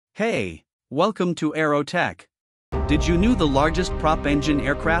Hey, welcome to Aerotech. Did you know the largest prop engine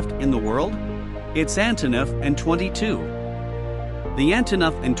aircraft in the world? It's Antonov An-22. The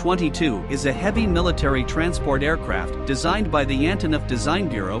Antonov An-22 is a heavy military transport aircraft designed by the Antonov Design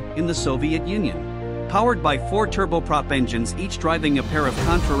Bureau in the Soviet Union. Powered by 4 turboprop engines, each driving a pair of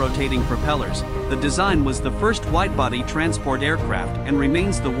contra-rotating propellers, the design was the first wide-body transport aircraft and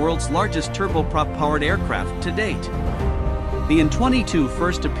remains the world's largest turboprop-powered aircraft to date. The An-22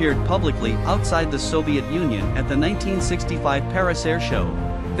 first appeared publicly outside the Soviet Union at the 1965 Paris Air Show.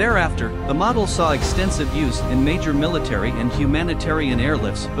 Thereafter, the model saw extensive use in major military and humanitarian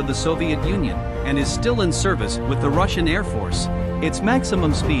airlifts for the Soviet Union, and is still in service with the Russian Air Force. Its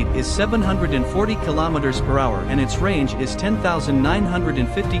maximum speed is 740 km per hour and its range is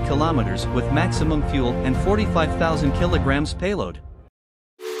 10,950 km with maximum fuel and 45,000 kg payload.